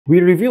We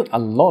reviewed a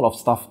lot of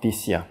stuff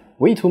this year,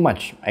 way too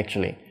much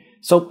actually.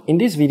 So in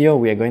this video,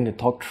 we are going to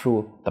talk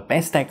through the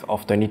best tech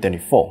of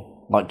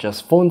 2024, not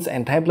just phones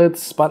and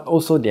tablets, but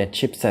also their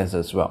chipsets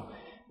as well.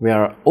 We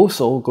are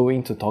also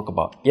going to talk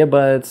about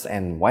earbuds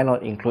and why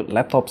not include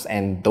laptops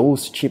and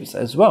those chips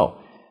as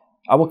well.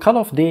 Our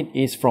cutoff date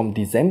is from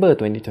December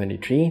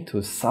 2023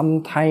 to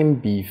sometime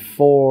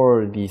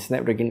before the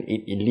Snapdragon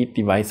 8 Elite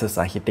devices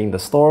are hitting the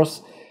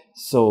stores.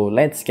 So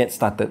let's get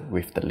started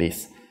with the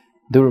list.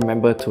 Do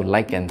remember to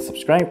like and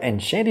subscribe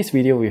and share this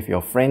video with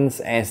your friends,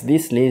 as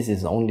this list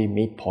is only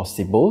made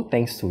possible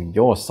thanks to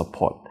your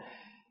support.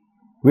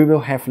 We will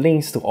have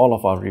links to all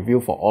of our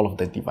review for all of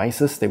the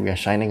devices that we are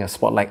shining a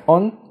spotlight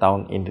on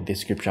down in the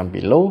description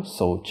below,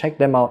 so check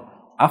them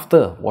out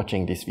after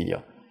watching this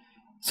video.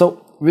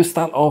 So we'll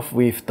start off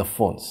with the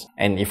phones,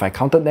 and if I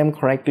counted them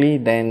correctly,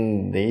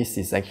 then this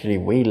is actually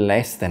way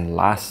less than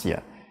last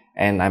year.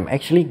 And I'm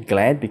actually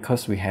glad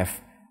because we have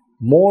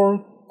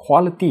more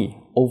quality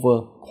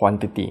over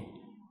quantity.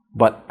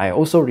 But I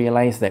also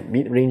realized that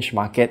mid-range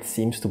market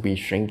seems to be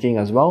shrinking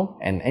as well,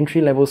 and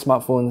entry-level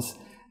smartphones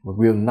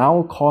will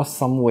now cost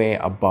somewhere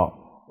about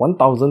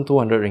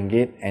 1,200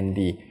 ringgit, and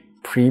the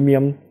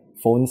premium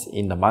phones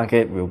in the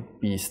market will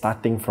be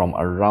starting from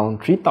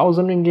around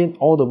 3,000 ringgit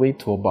all the way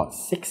to about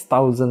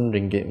 6,000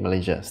 ringgit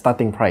Malaysia,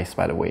 starting price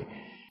by the way.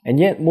 And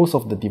yet most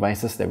of the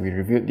devices that we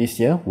reviewed this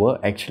year were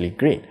actually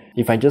great.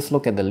 If I just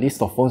look at the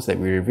list of phones that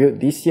we reviewed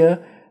this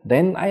year,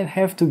 then I'd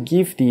have to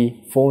give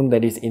the phone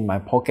that is in my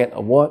pocket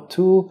award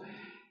to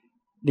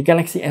the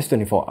Galaxy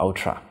S24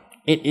 Ultra.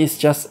 It is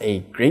just a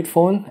great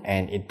phone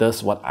and it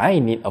does what I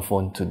need a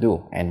phone to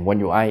do, and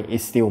One UI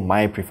is still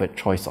my preferred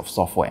choice of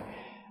software.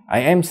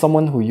 I am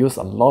someone who uses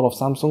a lot of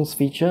Samsung's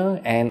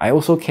feature, and I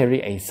also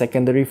carry a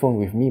secondary phone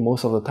with me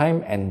most of the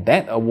time, and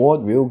that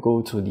award will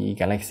go to the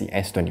Galaxy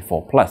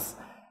S24 Plus.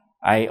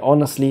 I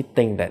honestly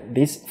think that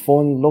this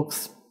phone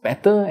looks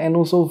better and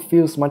also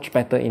feels much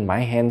better in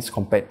my hands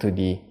compared to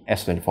the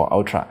S24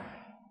 Ultra.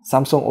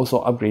 Samsung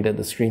also upgraded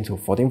the screen to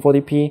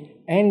 1440p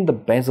and the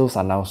bezels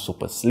are now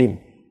super slim.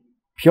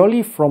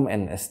 Purely from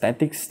an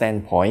aesthetic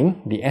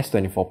standpoint, the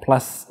S24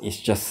 Plus is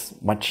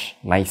just much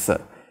nicer.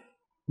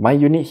 My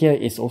unit here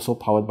is also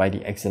powered by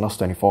the Exynos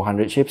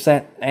 2400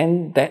 chipset,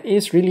 and that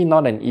is really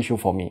not an issue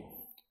for me.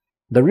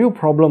 The real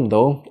problem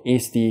though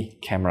is the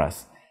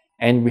cameras.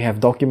 And we have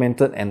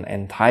documented an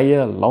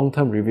entire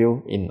long-term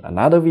review in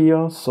another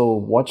video, so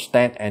watch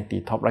that at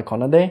the top right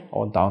corner there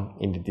or down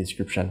in the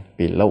description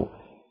below.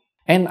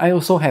 And I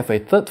also have a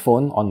third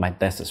phone on my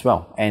desk as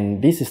well,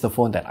 and this is the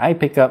phone that I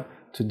pick up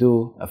to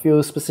do a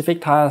few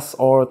specific tasks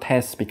or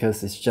tests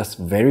because it's just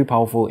very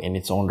powerful in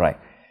its own right.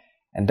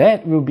 And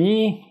that will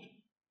be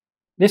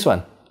this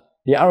one,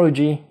 the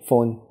ROG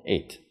Phone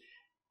 8.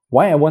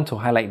 Why I want to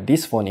highlight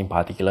this phone in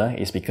particular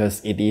is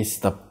because it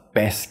is the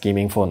best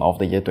gaming phone of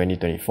the year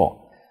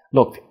 2024.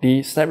 Look,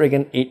 the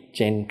Snapdragon 8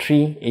 Gen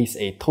 3 is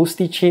a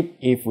toasty chip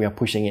if we are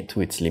pushing it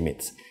to its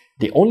limits.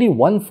 The only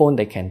one phone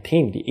that can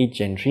tame the 8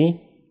 Gen 3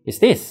 is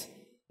this,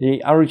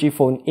 the ROG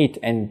Phone 8,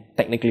 and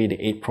technically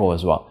the 8 Pro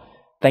as well.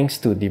 Thanks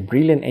to the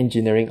brilliant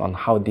engineering on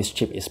how this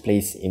chip is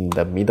placed in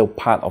the middle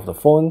part of the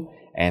phone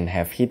and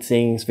have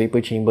heatsinks,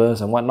 vapor chambers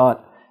and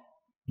whatnot,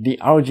 the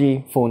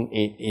ROG Phone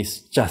 8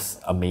 is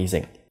just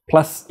amazing.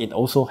 Plus, it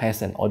also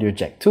has an audio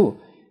jack too.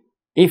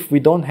 If we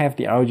don't have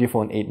the ROG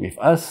Phone 8 with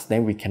us,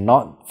 then we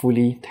cannot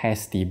fully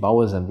test the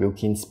Bowers &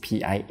 Wilkins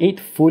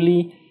PI8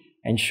 fully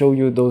and show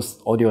you those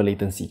audio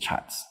latency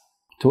charts.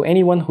 To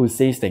anyone who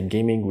says that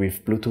gaming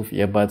with Bluetooth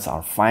earbuds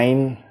are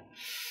fine,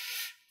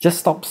 just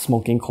stop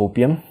smoking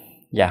copium.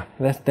 Yeah,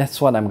 that's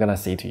what I'm gonna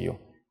say to you.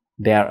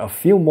 There are a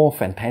few more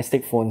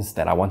fantastic phones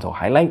that I want to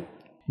highlight.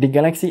 The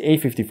Galaxy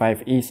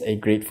A55 is a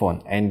great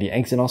phone, and the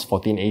Exynos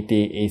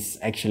 1480 is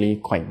actually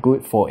quite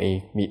good for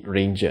a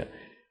mid-ranger.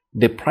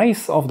 The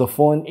price of the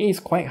phone is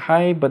quite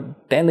high,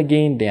 but then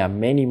again, there are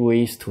many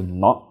ways to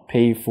not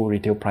pay full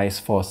retail price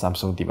for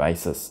Samsung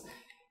devices.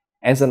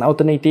 As an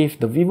alternative,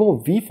 the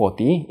Vivo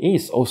V40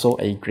 is also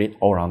a great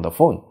all-rounder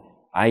phone.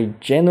 I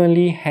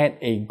genuinely had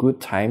a good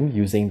time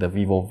using the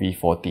Vivo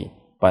V40,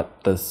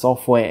 but the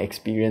software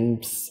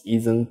experience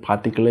isn't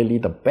particularly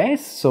the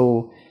best,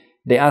 so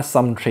there are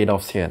some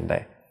trade-offs here and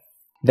there.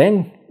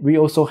 Then we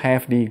also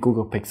have the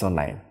Google Pixel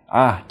 9.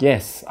 Ah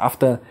yes,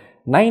 after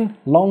 9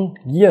 long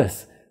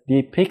years,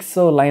 the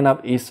Pixel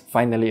lineup is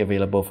finally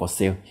available for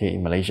sale here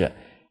in Malaysia.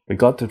 We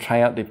got to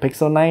try out the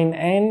Pixel 9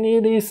 and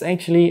it is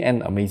actually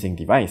an amazing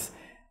device.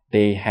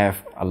 They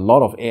have a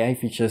lot of AI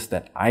features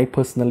that I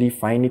personally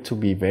find it to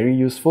be very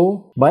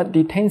useful, but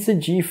the Tensor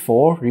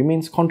G4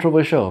 remains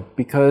controversial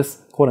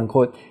because,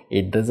 quote-unquote,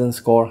 it doesn't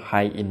score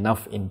high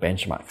enough in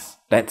benchmarks.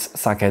 That's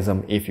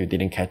sarcasm if you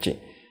didn't catch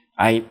it.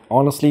 I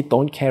honestly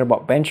don't care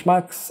about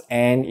benchmarks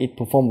and it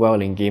performed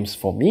well in games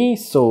for me,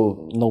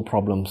 so no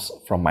problems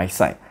from my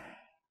side.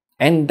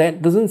 And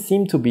that doesn't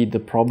seem to be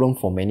the problem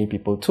for many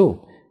people too.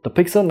 The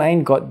Pixel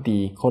 9 got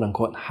the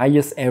quote-unquote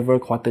highest ever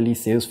quarterly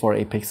sales for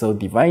a Pixel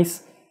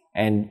device,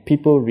 and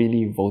people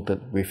really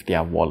voted with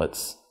their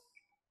wallets.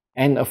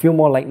 And a few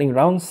more lightning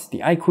rounds, the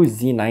iQOO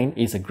Z9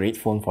 is a great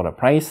phone for the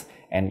price,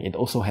 and it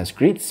also has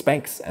great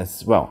specs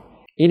as well.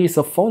 It is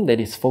a phone that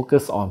is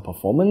focused on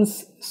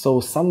performance, so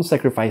some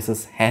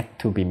sacrifices had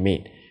to be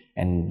made.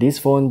 And this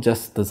phone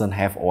just doesn't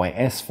have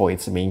OIS for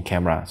its main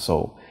camera,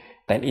 so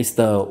that is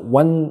the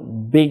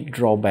one big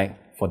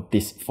drawback for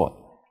this phone.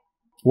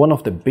 One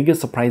of the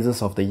biggest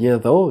surprises of the year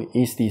though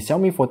is the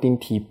Xiaomi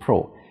 14T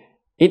Pro.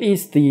 It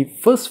is the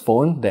first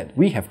phone that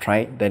we have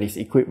tried that is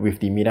equipped with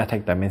the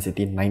MediaTek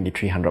Dimensity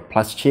 9300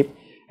 Plus chip,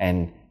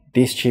 and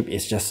this chip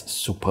is just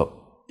superb.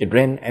 It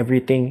ran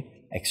everything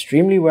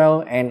extremely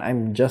well, and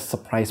I'm just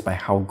surprised by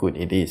how good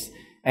it is.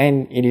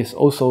 And it is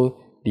also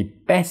the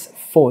best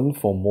phone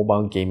for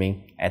mobile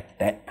gaming at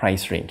that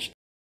price range.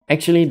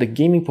 Actually, the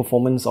gaming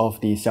performance of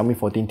the Xiaomi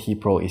 14T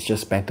Pro is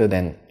just better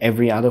than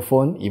every other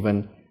phone,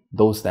 even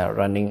those that are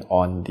running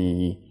on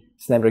the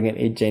Snapdragon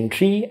 8 Gen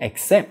 3,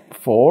 except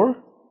for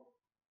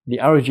the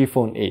ROG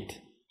Phone 8.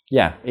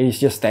 Yeah, it is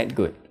just that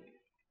good.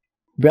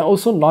 We're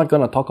also not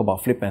gonna talk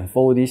about Flip and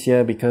Fold this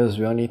year because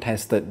we only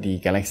tested the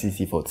Galaxy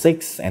Z Fold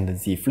 6 and the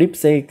Z Flip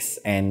 6,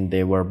 and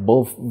they were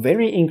both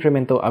very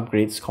incremental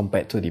upgrades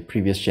compared to the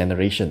previous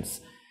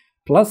generations.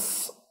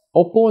 Plus,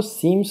 OPPO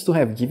seems to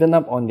have given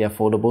up on their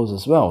foldables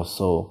as well,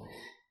 so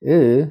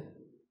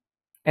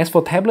As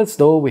for tablets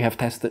though, we have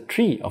tested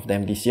 3 of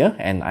them this year,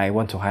 and I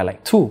want to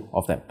highlight 2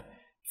 of them.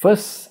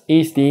 First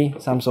is the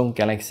Samsung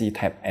Galaxy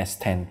Tab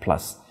S10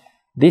 Plus.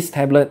 This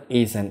tablet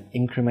is an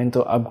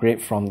incremental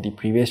upgrade from the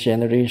previous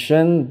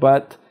generation,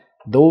 but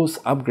those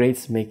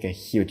upgrades make a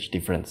huge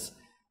difference.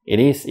 It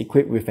is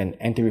equipped with an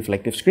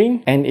anti-reflective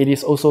screen, and it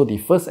is also the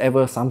first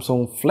ever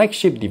Samsung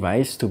flagship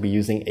device to be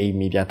using a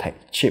MediaTek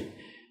chip.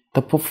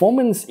 The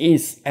performance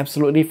is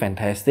absolutely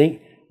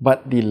fantastic,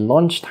 but the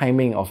launch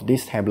timing of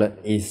this tablet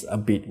is a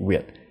bit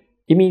weird.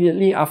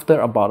 Immediately after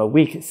about a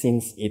week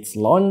since its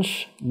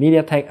launch,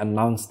 MediaTek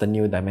announced the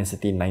new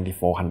Dimensity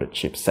 9400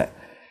 chipset.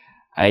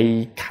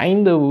 I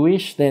kinda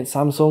wish that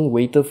Samsung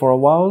waited for a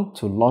while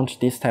to launch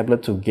this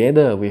tablet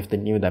together with the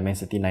new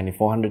Dimensity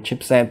 9400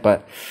 chipset,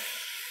 but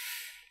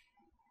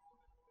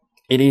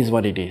it is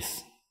what it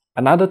is.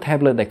 Another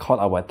tablet that caught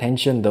our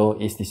attention though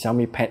is the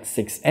Xiaomi Pad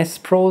 6S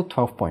Pro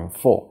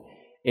 12.4.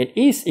 It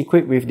is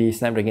equipped with the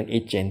Snapdragon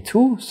 8 Gen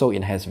 2, so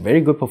it has very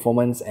good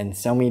performance, and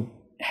Xiaomi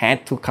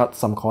had to cut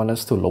some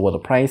corners to lower the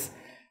price,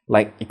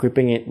 like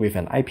equipping it with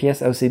an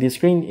IPS LCD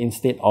screen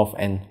instead of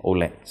an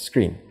OLED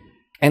screen.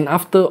 And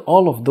after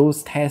all of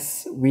those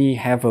tests, we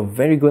have a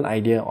very good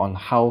idea on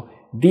how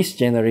this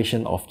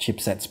generation of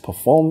chipsets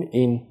perform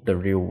in the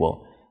real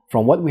world.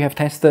 From what we have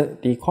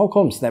tested, the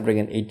Qualcomm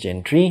Snapdragon 8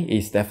 Gen 3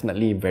 is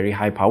definitely very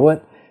high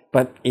powered,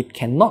 but it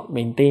cannot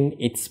maintain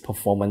its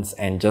performance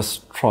and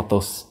just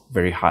throttles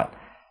very hard.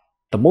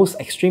 The most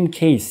extreme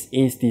case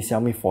is the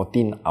Xiaomi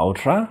 14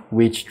 Ultra,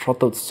 which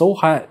throttled so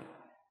hard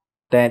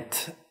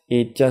that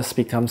it just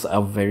becomes a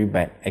very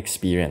bad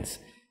experience.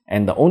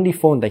 And the only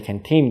phone that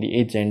can tame the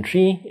 8 Gen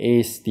 3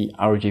 is the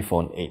ROG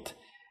Phone 8.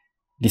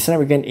 The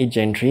Snapdragon 8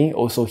 Gen 3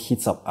 also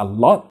heats up a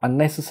lot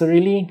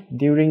unnecessarily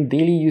during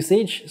daily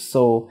usage,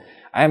 so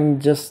I'm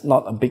just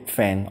not a big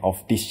fan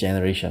of this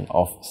generation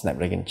of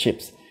Snapdragon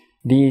chips.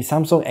 The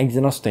Samsung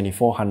Exynos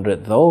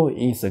 2400 though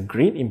is a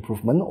great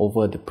improvement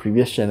over the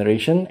previous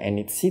generation, and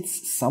it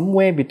sits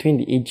somewhere between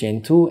the 8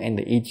 Gen 2 and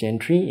the 8 Gen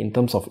 3 in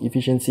terms of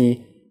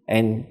efficiency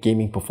and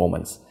gaming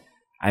performance.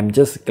 I'm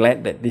just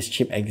glad that this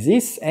chip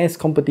exists, as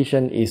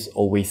competition is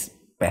always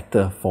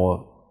better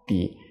for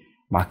the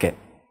market.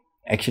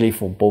 Actually,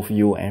 for both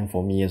you and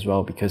for me as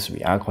well, because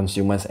we are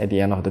consumers at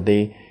the end of the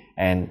day,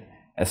 and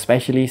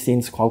especially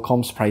since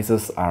Qualcomm's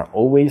prices are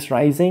always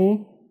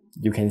rising.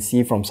 You can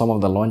see from some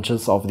of the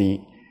launches of the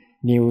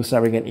new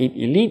Snapdragon 8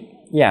 Elite,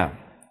 yeah,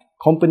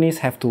 companies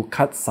have to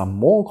cut some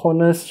more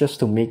corners just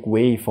to make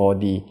way for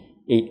the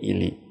 8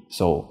 Elite.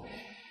 So,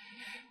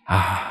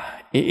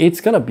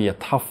 it's gonna be a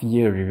tough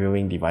year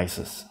reviewing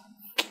devices.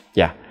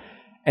 Yeah.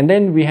 And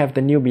then we have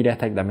the new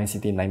MediaTek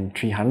Dimensity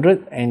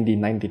 9300 and the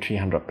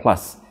 9300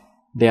 Plus.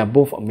 They are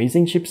both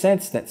amazing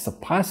chipsets that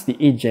surpass the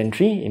 8 Gen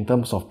 3 in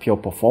terms of pure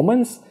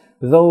performance,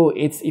 though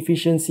its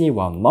efficiency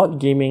while not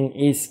gaming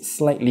is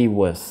slightly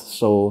worse,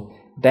 so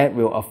that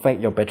will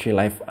affect your battery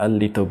life a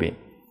little bit.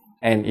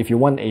 And if you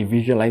want a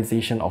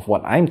visualization of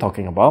what I'm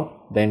talking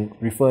about, then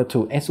refer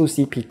to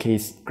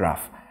SOCPK's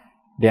graph.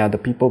 They are the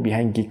people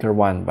behind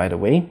Geeker1, by the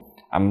way.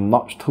 I'm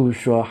not too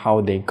sure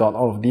how they got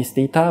all of this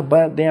data,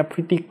 but they are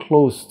pretty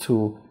close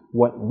to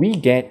what we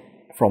get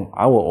from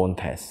our own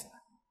tests.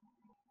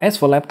 As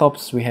for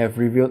laptops, we have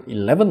reviewed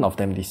 11 of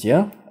them this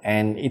year,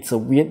 and it's a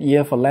weird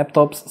year for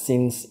laptops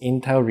since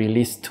Intel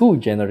released 2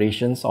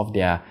 generations of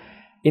their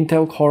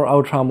Intel Core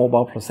Ultra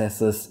mobile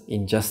processors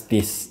in just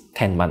these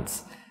 10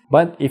 months.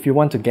 But if you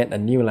want to get a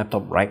new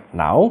laptop right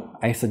now,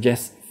 I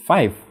suggest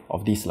 5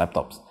 of these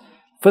laptops.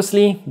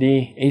 Firstly,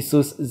 the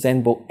ASUS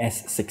Zenbook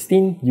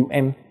S16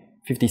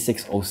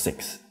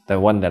 UM5606, the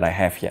one that I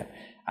have here.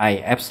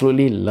 I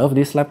absolutely love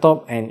this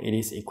laptop, and it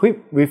is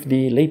equipped with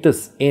the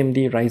latest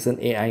AMD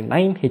Ryzen AI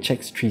 9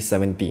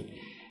 HX370.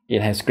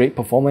 It has great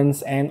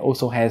performance and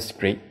also has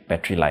great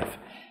battery life.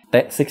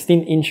 That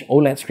 16-inch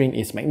OLED screen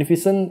is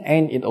magnificent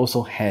and it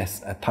also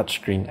has a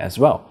touchscreen as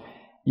well.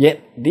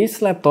 Yet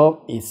this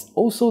laptop is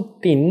also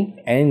thin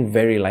and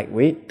very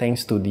lightweight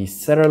thanks to the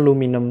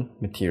ceralaluminum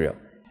material.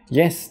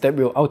 Yes, that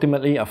will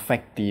ultimately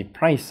affect the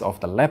price of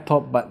the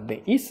laptop, but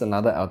there is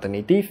another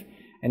alternative,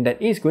 and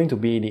that is going to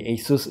be the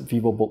ASUS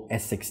Vivobook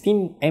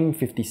S16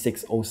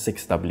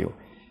 M5606W.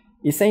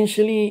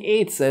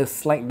 Essentially, it's a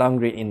slight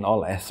downgrade in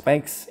all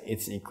aspects.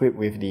 It's equipped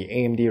with the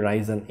AMD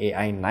Ryzen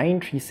AI 9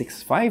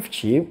 365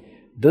 chip,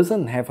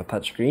 doesn't have a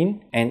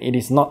touchscreen, and it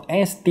is not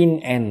as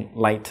thin and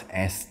light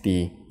as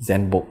the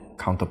Zenbook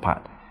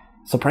counterpart.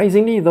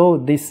 Surprisingly though,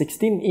 this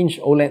 16-inch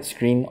OLED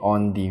screen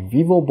on the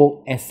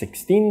Vivobook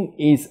S16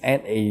 is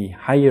at a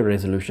higher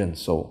resolution,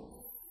 so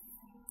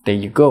there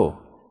you go.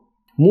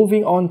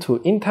 Moving on to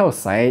Intel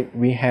side,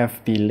 we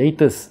have the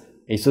latest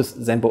ASUS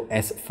Zenbook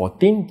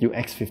S14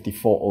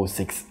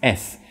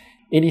 UX5406S.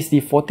 It is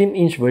the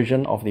 14-inch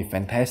version of the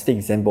fantastic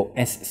Zenbook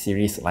S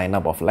series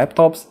lineup of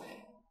laptops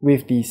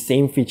with the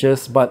same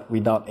features but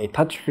without a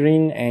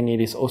touchscreen, and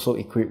it is also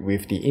equipped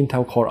with the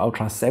Intel Core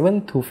Ultra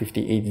 7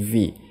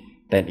 258V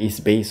that is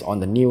based on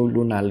the new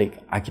Lunar Lake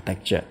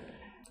architecture.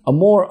 A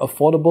more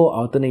affordable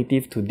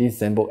alternative to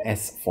this Zenbook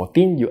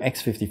S14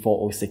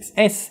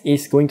 UX5406S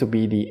is going to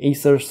be the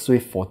Acer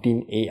Swift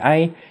 14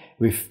 AI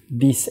with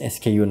this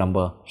SKU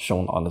number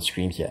shown on the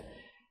screen here.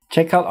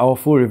 Check out our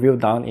full review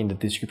down in the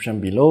description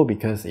below,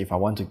 because if I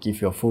want to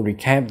give you a full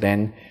recap,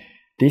 then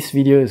this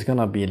video is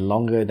gonna be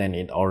longer than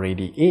it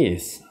already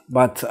is.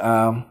 But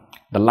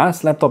the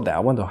last laptop that I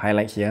want to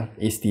highlight here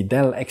is the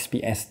Dell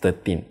XPS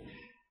 13.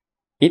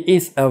 It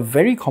is a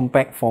very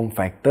compact form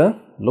factor,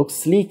 looks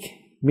sleek,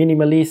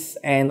 minimalist,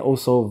 and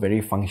also very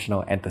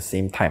functional at the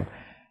same time.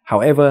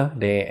 However,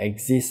 there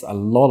exists a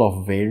lot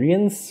of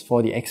variants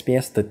for the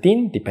XPS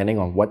 13 depending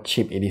on what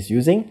chip it is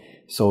using.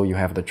 So you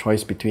have the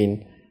choice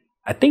between,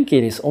 I think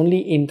it is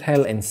only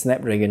Intel and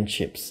Snapdragon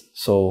chips.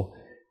 So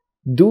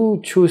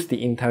do choose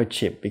the Intel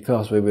chip,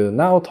 because we will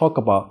now talk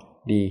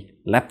about the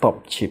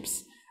laptop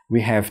chips.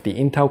 We have the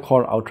Intel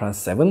Core Ultra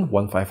 7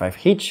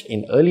 155H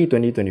in early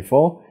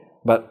 2024,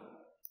 but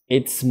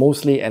it's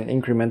mostly an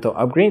incremental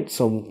upgrade,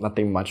 so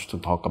nothing much to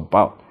talk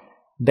about.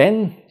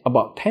 Then,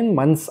 about 10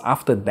 months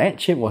after that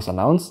chip was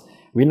announced,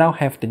 we now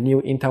have the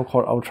new Intel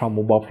Core Ultra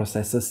Mobile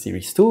Processor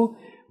Series 2,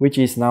 which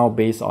is now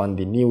based on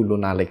the new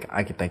Lunar Lake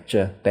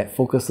architecture that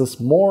focuses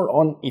more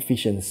on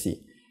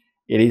efficiency.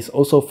 It is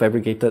also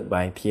fabricated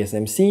by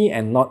TSMC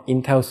and not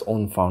Intel's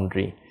own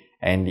foundry.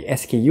 And the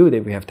SKU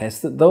that we have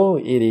tested though,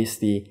 it is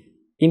the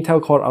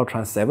Intel Core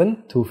Ultra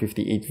 7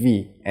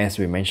 258V as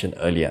we mentioned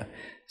earlier.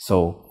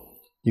 So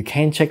you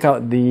can check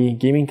out the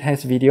gaming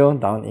test video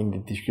down in the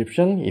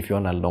description if you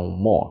want to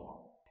learn more.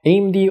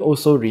 AMD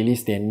also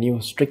released their new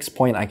Strix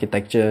Point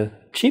architecture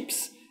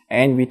chips,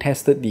 and we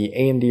tested the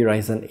AMD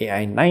Ryzen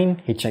AI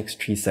 9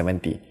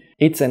 HX370.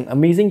 It's an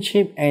amazing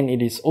chip, and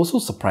it is also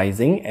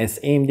surprising as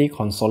AMD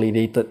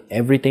consolidated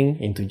everything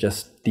into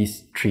just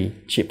these 3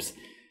 chips.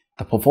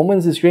 The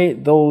performance is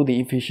great, though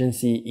the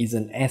efficiency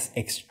isn't as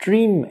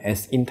extreme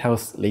as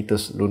Intel's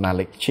latest Lunar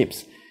Lake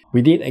chips.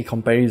 We did a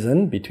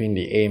comparison between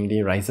the AMD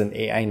Ryzen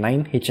AI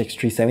 9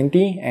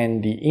 HX370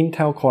 and the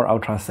Intel Core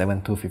Ultra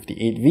 7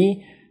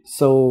 258V,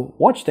 so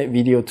watch that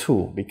video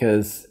too,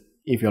 because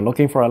if you're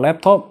looking for a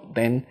laptop,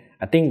 then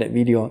I think that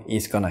video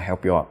is gonna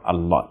help you out a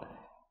lot.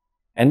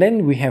 And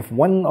then we have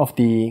one of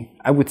the,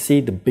 I would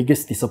say, the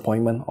biggest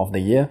disappointment of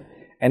the year,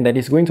 and that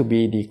is going to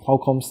be the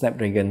Qualcomm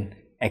Snapdragon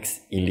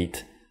X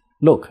Elite.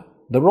 Look,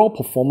 the raw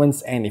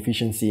performance and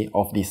efficiency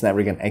of the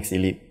Snapdragon X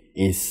Elite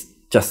is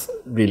just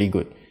really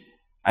good.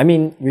 I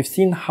mean, we've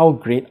seen how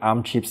great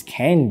ARM chips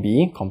can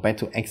be compared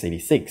to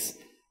x86,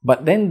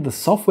 but then the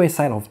software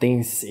side of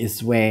things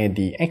is where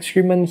the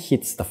excrement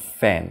hits the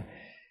fan.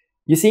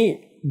 You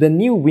see, the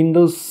new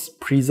Windows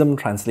Prism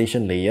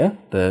translation layer,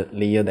 the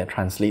layer that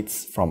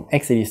translates from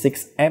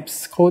x86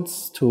 apps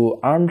codes to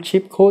ARM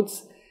chip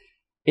codes,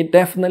 it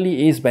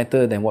definitely is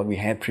better than what we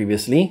had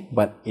previously,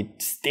 but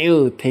it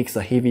still takes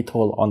a heavy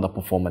toll on the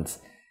performance,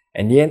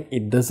 and yet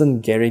it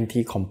doesn't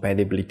guarantee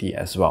compatibility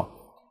as well.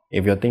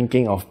 If you're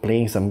thinking of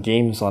playing some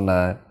games on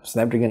a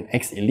Snapdragon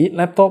X Elite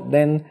laptop,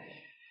 then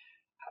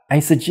I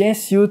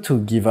suggest you to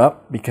give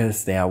up,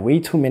 because there are way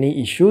too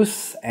many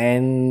issues,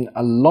 and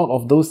a lot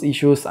of those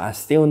issues are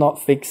still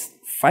not fixed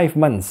 5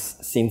 months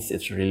since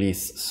its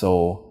release,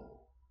 so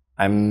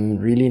I'm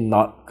really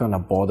not gonna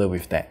bother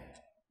with that.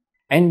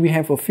 And we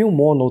have a few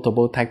more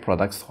notable tech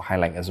products to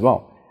highlight as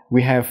well.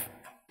 We have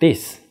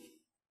this,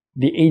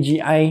 the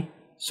AGI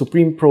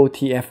Supreme Pro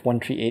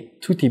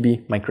TF138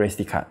 2TB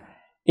microSD card.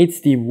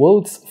 It's the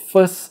world's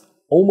first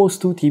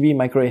almost 2TB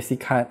microSD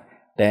card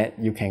that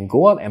you can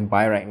go out and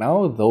buy right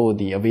now, though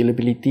the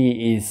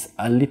availability is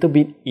a little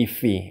bit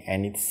iffy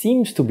and it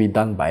seems to be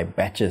done by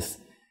batches.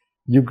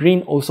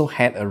 Ugreen also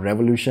had a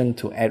revolution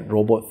to add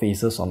robot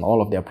faces on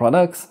all of their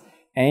products,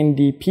 and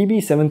the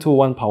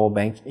PB721 power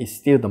bank is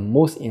still the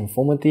most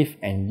informative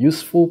and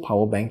useful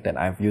power bank that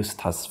I've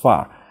used thus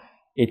far.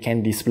 It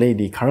can display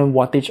the current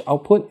wattage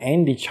output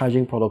and the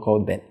charging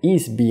protocol that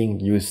is being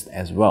used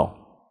as well.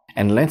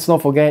 And let's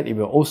not forget, it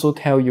will also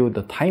tell you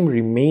the time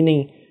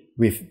remaining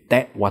with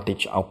that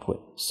wattage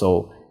output.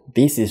 So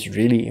this is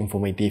really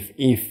informative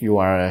if you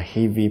are a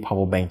heavy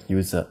power bank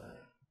user.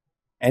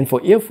 And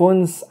for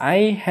earphones,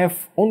 I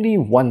have only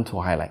one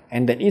to highlight,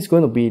 and that is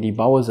going to be the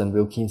Bowers &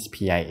 Wilkins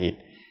PI8.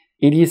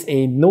 It is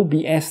a no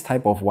BS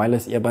type of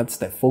wireless earbuds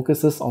that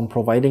focuses on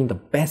providing the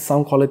best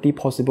sound quality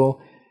possible,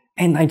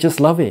 and I just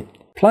love it.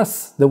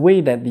 Plus, the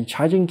way that the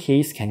charging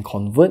case can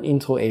convert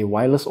into a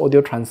wireless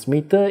audio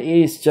transmitter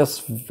is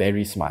just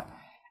very smart,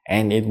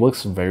 and it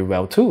works very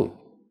well too.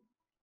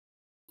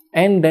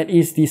 And that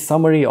is the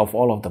summary of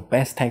all of the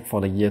best tech for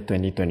the year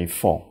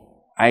 2024.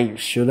 I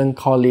shouldn't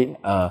call it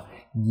a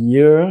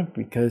year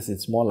because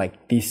it's more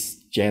like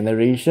this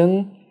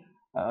generation.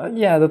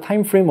 Yeah, the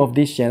time frame of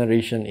this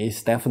generation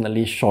is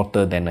definitely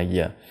shorter than a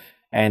year.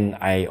 And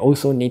I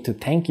also need to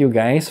thank you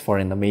guys for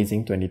an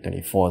amazing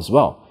 2024 as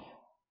well.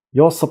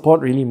 Your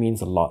support really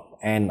means a lot,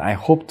 and I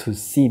hope to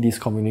see this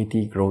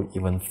community grow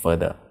even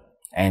further.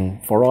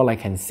 And for all I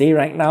can say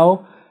right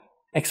now,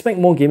 expect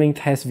more gaming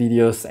test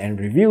videos and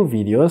review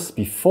videos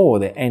before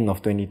the end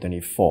of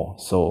 2024.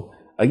 So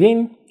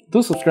again,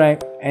 do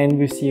subscribe, and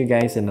we'll see you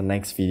guys in the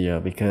next video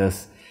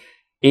because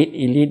 8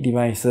 elite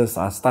devices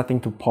are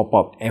starting to pop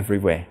up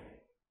everywhere.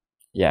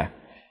 Yeah,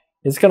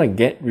 it's gonna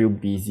get real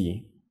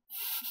busy.